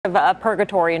of a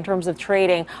purgatory in terms of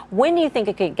trading. When do you think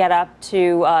it could get up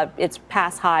to its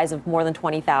past highs of more than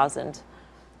 20,000?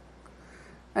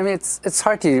 I mean, it's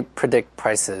hard to predict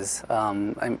prices.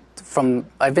 I've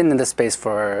been in this space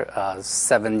for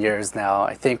 7 years now.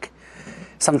 I think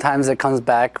sometimes it comes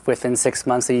back within 6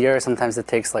 months, a year. Sometimes it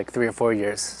takes like 3 or 4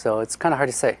 years. So it's kind of hard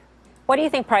to say. What do you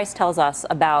think price tells us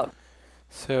about?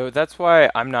 So that's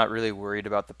why I'm not really worried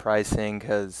about the pricing,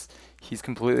 because he's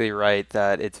completely right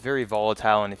that it's very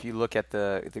volatile. And if you look at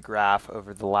the graph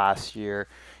over the last year,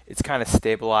 it's kind of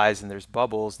stabilized, and there's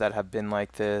bubbles that have been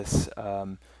like this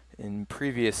in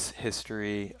previous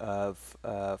history of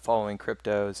following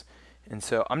cryptos. And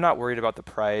so I'm not worried about the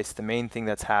price. The main thing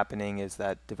that's happening is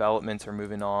that developments are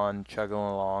moving on, chugging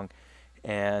along,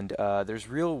 and there's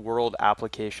real world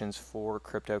applications for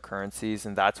cryptocurrencies,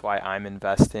 and that's why I'm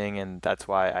investing, and that's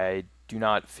why I do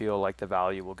not feel like the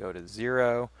value will go to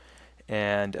zero.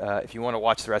 And if you want to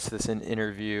watch the rest of this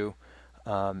interview,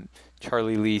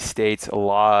 Charlie Lee states a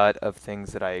lot of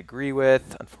things that I agree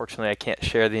with. Unfortunately, I can't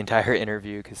share the entire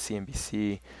interview because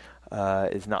CNBC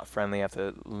is not friendly. I have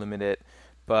to limit it.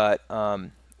 But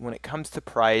when it comes to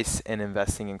price and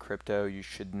investing in crypto, you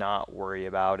should not worry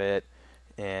about it.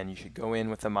 And you should go in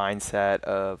with a mindset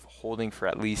of holding for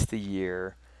at least a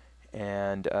year.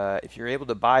 And if you're able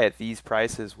to buy at these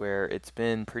prices where it's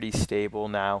been pretty stable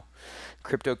now,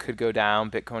 crypto could go down,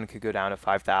 Bitcoin could go down to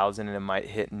 5,000 and it might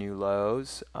hit new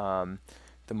lows.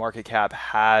 The market cap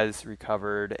has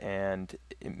recovered and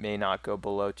it may not go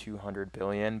below 200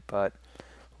 billion, but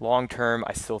long term,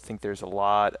 I still think there's a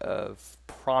lot of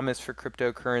promise for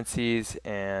cryptocurrencies,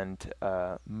 and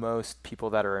most people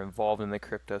that are involved in the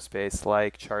crypto space,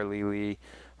 like Charlie Lee,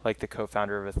 like the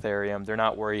co-founder of Ethereum, they're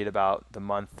not worried about the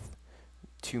month,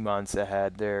 2 months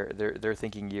ahead. They're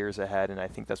thinking years ahead, and I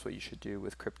think that's what you should do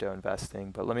with crypto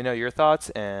investing. But let me know your thoughts,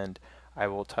 and I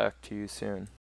will talk to you soon.